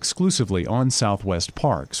almost exclusively on Southwest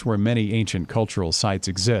parks, where many ancient cultural sites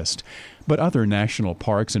exist. But other national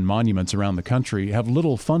parks and monuments around the country have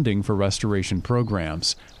little funding for restoration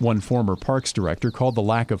programs. One former parks director called the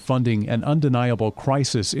lack of funding an undeniable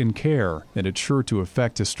crisis in care, and it's sure to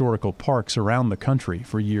affect historical parks around the country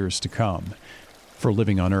for years to come. For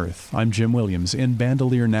Living on Earth, I'm Jim Williams in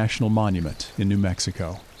Bandelier National Monument in New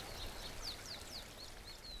Mexico.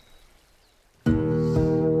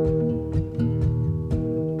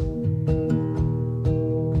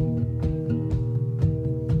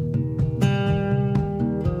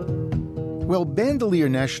 Well,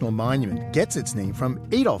 Bandelier National Monument gets its name from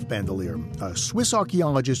Adolf Bandelier, a Swiss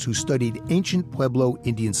archaeologist who studied ancient Pueblo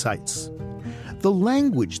Indian sites. The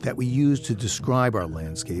language that we use to describe our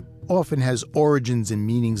landscape often has origins and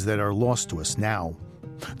meanings that are lost to us now.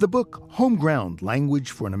 The book Home Ground: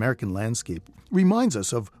 Language for an American Landscape reminds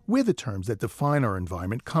us of where the terms that define our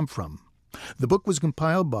environment come from. The book was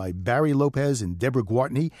compiled by Barry Lopez and Deborah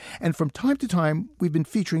Gwatney, and from time to time we've been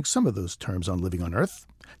featuring some of those terms on Living on Earth.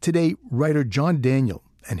 Today, writer John Daniel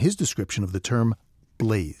and his description of the term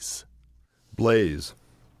blaze. Blaze.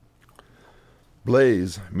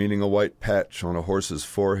 Blaze, meaning a white patch on a horse's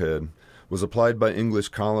forehead, was applied by English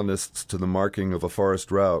colonists to the marking of a forest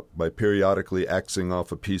route by periodically axing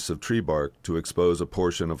off a piece of tree bark to expose a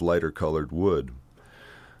portion of lighter-colored wood.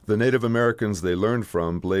 The Native Americans they learned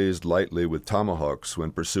from blazed lightly with tomahawks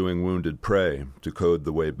when pursuing wounded prey to code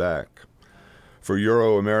the way back. For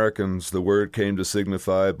Euro-Americans, the word came to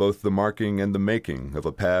signify both the marking and the making of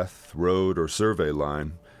a path, road, or survey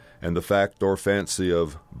line, and the fact or fancy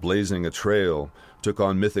of blazing a trail took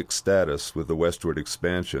on mythic status with the westward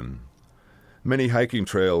expansion. Many hiking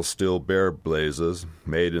trails still bear blazes,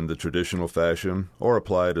 made in the traditional fashion or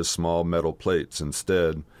applied as small metal plates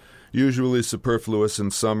instead, usually superfluous in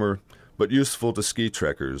summer, but useful to ski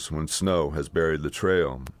trekkers when snow has buried the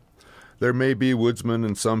trail. There may be woodsmen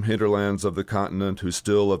in some hinterlands of the continent who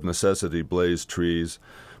still of necessity blaze trees,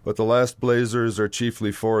 but the last blazers are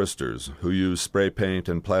chiefly foresters who use spray paint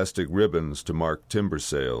and plastic ribbons to mark timber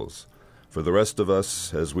sales. For the rest of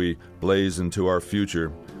us, as we blaze into our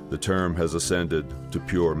future, the term has ascended to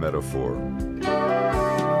pure metaphor.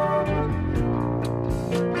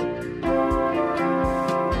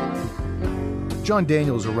 John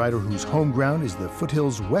Daniel is a writer whose home ground is the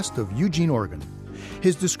foothills west of Eugene, Oregon.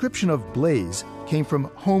 His description of blaze came from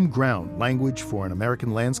Home Ground: Language for an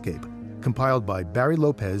American Landscape, compiled by Barry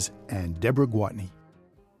Lopez and Deborah Gwatney.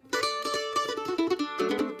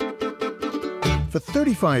 For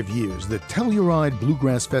 35 years, the Telluride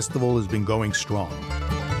Bluegrass Festival has been going strong.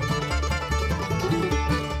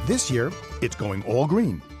 This year, it's going all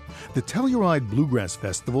green. The Telluride Bluegrass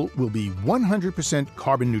Festival will be 100%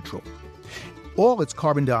 carbon neutral. All its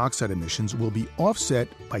carbon dioxide emissions will be offset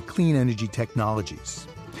by clean energy technologies.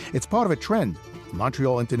 It's part of a trend. The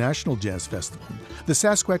Montreal International Jazz Festival, the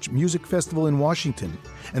Sasquatch Music Festival in Washington,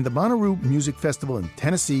 and the Bonnaroo Music Festival in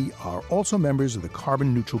Tennessee are also members of the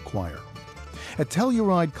Carbon Neutral Choir. At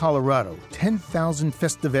Telluride, Colorado, 10,000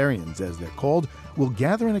 festivarians, as they're called, will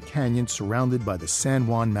gather in a canyon surrounded by the San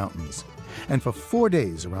Juan Mountains. And for 4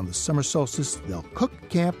 days around the summer solstice, they'll cook,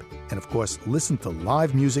 camp, and of course, listen to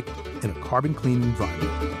live music in a carbon-clean environment.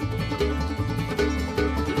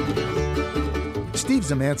 Steve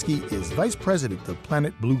Zemansky is Vice President of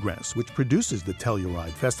Planet Bluegrass, which produces the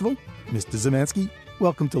Telluride Festival. Mr. Zemansky,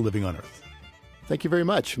 welcome to Living on Earth. Thank you very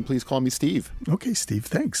much, and please call me Steve. Okay, Steve,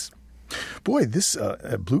 thanks. Boy, this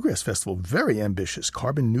Bluegrass Festival, very ambitious,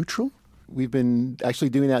 carbon neutral. We've been actually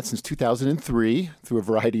doing that since 2003 through a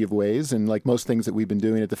variety of ways. And like most things that we've been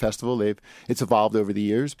doing at the festival, it's evolved over the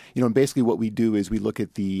years. And basically what we do is we look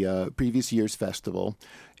at the previous year's festival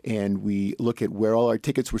and we look at where all our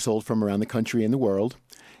tickets were sold from around the country and the world.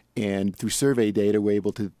 And through survey data, we're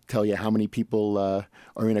able to tell you how many people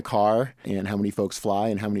are in a car and how many folks fly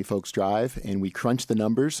and how many folks drive. And we crunch the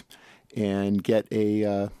numbers and get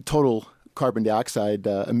a total carbon dioxide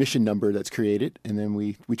emission number that's created, and then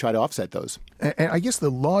we try to offset those. And I guess the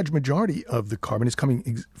large majority of the carbon is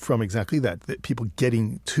coming from exactly that people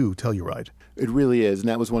getting to Telluride. It really is, and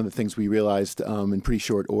that was one of the things we realized in pretty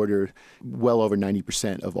short order. Well over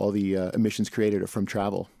 90% of all the emissions created are from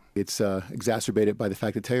travel. It's exacerbated by the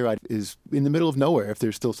fact that Telluride is in the middle of nowhere, if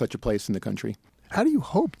there's still such a place in the country. How do you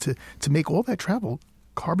hope to make all that travel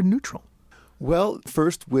carbon neutral? Well,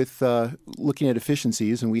 first with looking at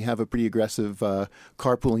efficiencies, and we have a pretty aggressive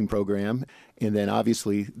carpooling program. And then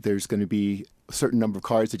obviously there's going to be a certain number of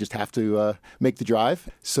cars that just have to make the drive.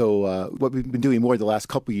 So what we've been doing more the last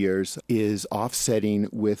couple of years is offsetting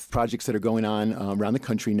with projects that are going on around the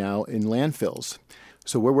country now in landfills.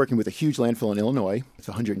 So we're working with a huge landfill in Illinois. It's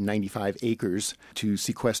 195 acres to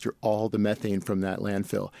sequester all the methane from that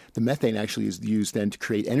landfill. The methane actually is used then to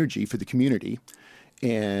create energy for the community.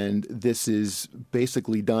 And this is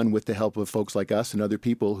basically done with the help of folks like us and other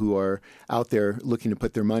people who are out there looking to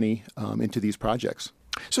put their money into these projects.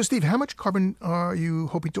 So, Steve, how much carbon are you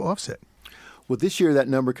hoping to offset? Well, this year that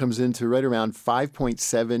number comes into right around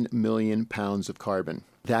 5.7 million pounds of carbon.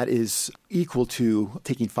 That is equal to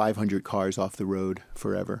taking 500 cars off the road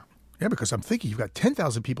forever. Yeah, because I'm thinking you've got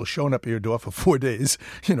 10,000 people showing up at your door for 4 days.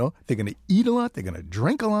 They're going to eat a lot. They're going to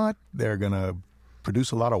drink a lot. They're going to produce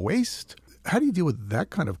a lot of waste. How do you deal with that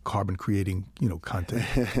kind of carbon-creating, content?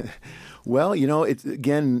 Well, it's,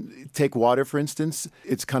 again, take water, for instance.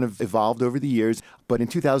 It's kind of evolved over the years. But in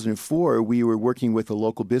 2004, we were working with a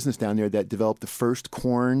local business down there that developed the first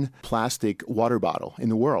corn plastic water bottle in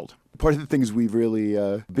the world. Part of the things we've really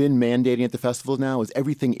been mandating at the festival now is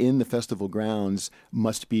everything in the festival grounds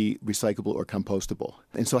must be recyclable or compostable.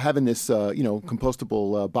 And so having this,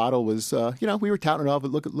 compostable bottle was, we were touting it off,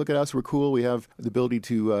 but look at us, we're cool. We have the ability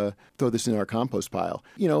to throw this in our compost pile.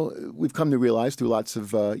 We've come to realize through lots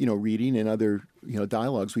of, reading and other,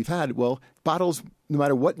 dialogues we've had, well, bottles, no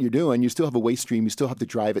matter what you're doing, you still have a waste stream. You still have to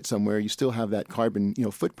drive it somewhere. You still have that carbon,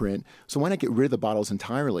 footprint. So why not get rid of the bottles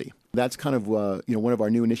entirely? That's kind of, one of our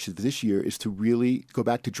new initiatives this year is to really go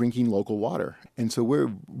back to drinking local water. And so we're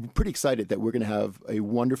pretty excited that we're going to have a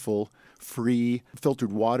wonderful, free,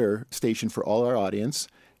 filtered water station for all our audience.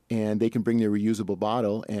 And they can bring their reusable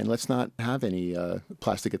bottle. And let's not have any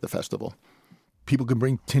plastic at the festival. People can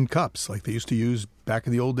bring tin cups like they used to use back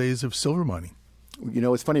in the old days of silver mining.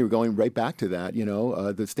 It's funny, we're going right back to that,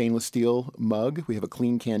 the stainless steel mug. We have a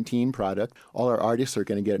Clean Canteen product. All our artists are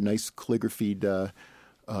going to get a nice calligraphied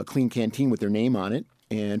Clean Canteen with their name on it.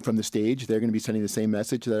 And from the stage, they're going to be sending the same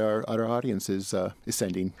message that our audience is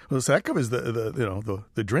sending. Well, so that covers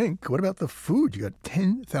the drink. What about the food? You got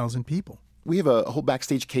 10,000 people. We have a whole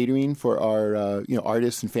backstage catering for our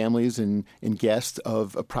artists and families and guests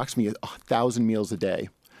of approximately 1,000 meals a day.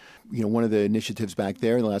 One of the initiatives back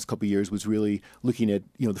there in the last couple of years was really looking at,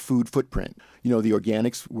 the food footprint. The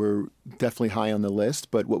organics were definitely high on the list,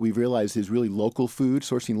 but what we've realized is really local food,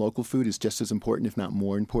 sourcing local food is just as important, if not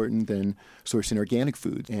more important, than sourcing organic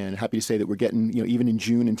food. And happy to say that we're getting, even in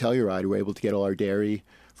June in Telluride, we're able to get all our dairy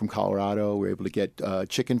from Colorado. We're able to get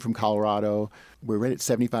chicken from Colorado. We're right at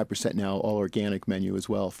 75% now, all organic menu as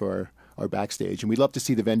well for our backstage. And we'd love to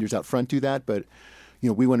see the vendors out front do that, but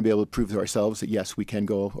we want to be able to prove to ourselves that, yes, we can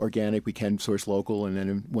go organic, we can source local, and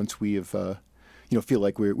then once we have, feel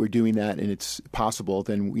like we're doing that and it's possible,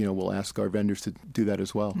 then, we'll ask our vendors to do that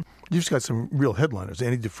as well. You've just got some real headliners.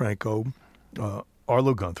 Andy DeFranco,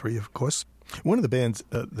 Arlo Guthrie, of course. One of the bands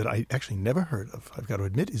that I actually never heard of, I've got to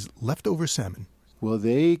admit, is Leftover Salmon. Well,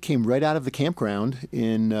 they came right out of the campground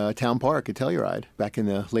in Town Park at Telluride back in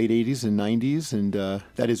the late 80s and 90s, and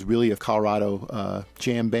that is really a Colorado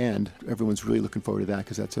jam band. Everyone's really looking forward to that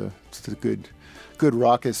because that's a good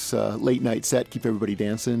raucous late-night set, keep everybody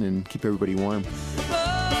dancing and keep everybody warm.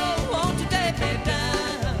 Oh, won't you take me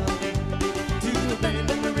down to the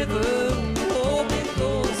bend in the river? Hope it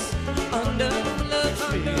goes under the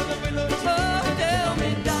love tree. Oh, tell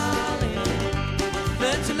me, darling,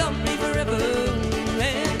 that you love me forever.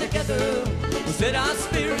 Set our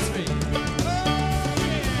spirits free.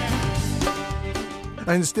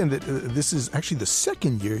 I understand that this is actually the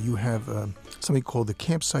second year you have something called the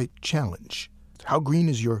Campsite Challenge. How green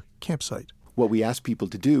is your campsite? What we ask people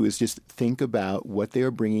to do is just think about what they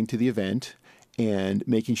are bringing to the event and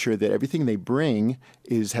making sure that everything they bring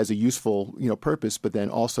has a useful, purpose, but then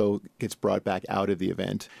also gets brought back out of the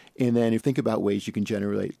event. And then if you think about ways you can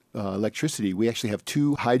generate electricity, we actually have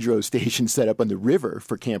 2 hydro stations set up on the river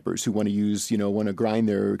for campers who want to use, want to grind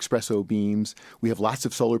their espresso beams. We have lots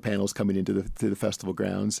of solar panels coming into the festival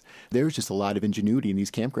grounds. There's just a lot of ingenuity in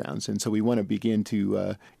these campgrounds. And so we want to begin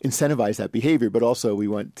to incentivize that behavior, but also we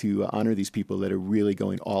want to honor these people that are really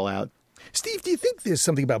going all out. Steve, do you think there's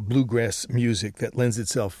something about bluegrass music that lends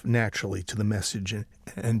itself naturally to the message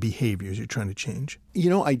and behaviors you're trying to change?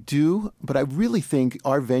 I do, but I really think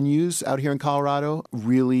our venues out here in Colorado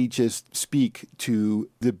really just speak to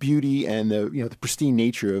the beauty and the pristine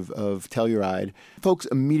nature of Telluride. Folks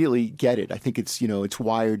immediately get it. I think it's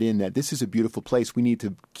wired in that this is a beautiful place. We need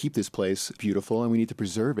to keep this place beautiful and we need to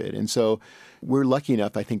preserve it. And so we're lucky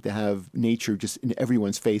enough, I think, to have nature just in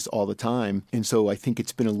everyone's face all the time. And so I think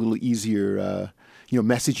it's been a little easier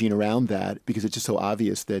messaging around that because it's just so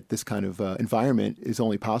obvious that this kind of environment is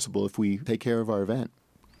only possible if we take care of our event.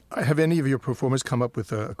 Have any of your performers come up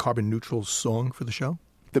with a carbon-neutral song for the show?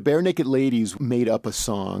 The Bare Naked Ladies made up a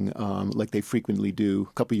song like they frequently do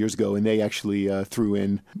a couple years ago, and they actually threw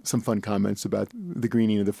in some fun comments about the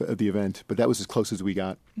greening of the event. But that was as close as we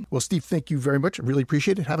got. Well, Steve, thank you very much. I really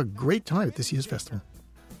appreciate it. Have a great time at this year's festival.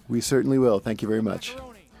 We certainly will. Thank you very much.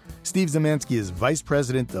 Steve Zemansky is Vice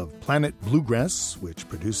President of Planet Bluegrass, which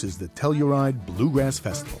produces the Telluride Bluegrass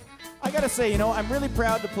Festival. I gotta say, I'm really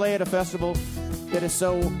proud to play at a festival that is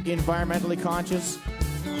so environmentally conscious.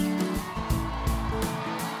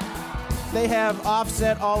 They have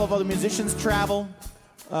offset all of other musicians' travel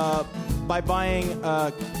by buying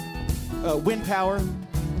wind power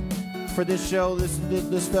for this show.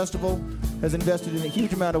 This festival has invested in a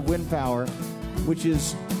huge amount of wind power, which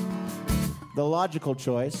is the logical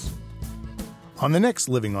choice. On the next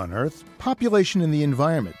Living on Earth, Population and the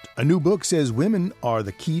Environment. A new book says women are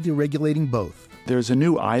the key to regulating both. There's a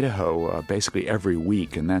new Idaho basically every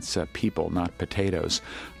week, and that's people, not potatoes.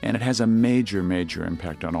 And it has a major, major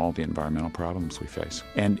impact on all the environmental problems we face.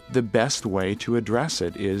 And the best way to address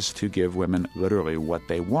it is to give women literally what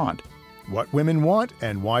they want. What women want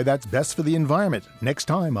and why that's best for the environment. Next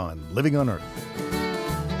time on Living on Earth.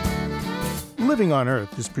 Living on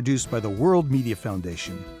Earth is produced by the World Media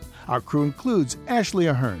Foundation. Our crew includes Ashley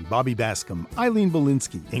Ahern, Bobby Bascom, Eileen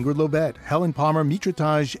Belinsky, Ingrid Lobet, Helen Palmer, Mitra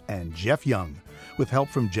Taj, and Jeff Young, with help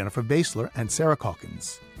from Jennifer Basler and Sarah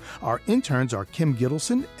Calkins. Our interns are Kim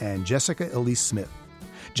Gittleson and Jessica Elise Smith.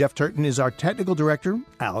 Jeff Turton is our technical director.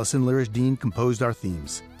 Allison Lirish-Dean composed our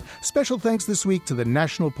themes. Special thanks this week to the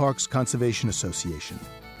National Parks Conservation Association.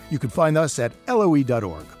 You can find us at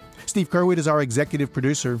LOE.org. Steve Curwood is our executive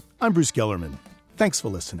producer. I'm Bruce Gellerman. Thanks for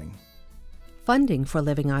listening. Funding for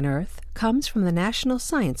Living on Earth comes from the National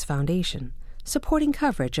Science Foundation, supporting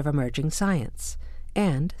coverage of emerging science,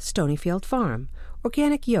 and Stonyfield Farm,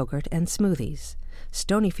 organic yogurt and smoothies.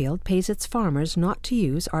 Stonyfield pays its farmers not to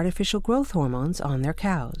use artificial growth hormones on their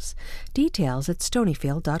cows. Details at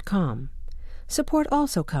stonyfield.com. Support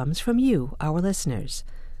also comes from you, our listeners,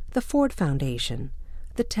 the Ford Foundation,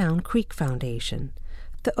 the Town Creek Foundation,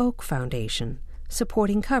 the Oak Foundation,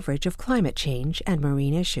 supporting coverage of climate change and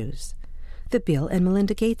marine issues, the Bill and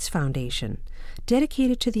Melinda Gates Foundation,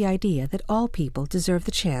 dedicated to the idea that all people deserve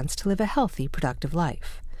the chance to live a healthy, productive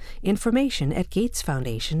life. Information at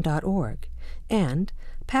gatesfoundation.org. And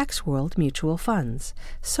Pax World Mutual Funds,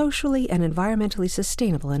 socially and environmentally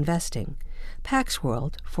sustainable investing. Pax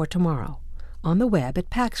World for tomorrow. On the web at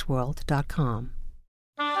paxworld.com.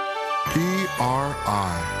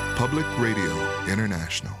 PRI, Public Radio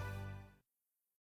International.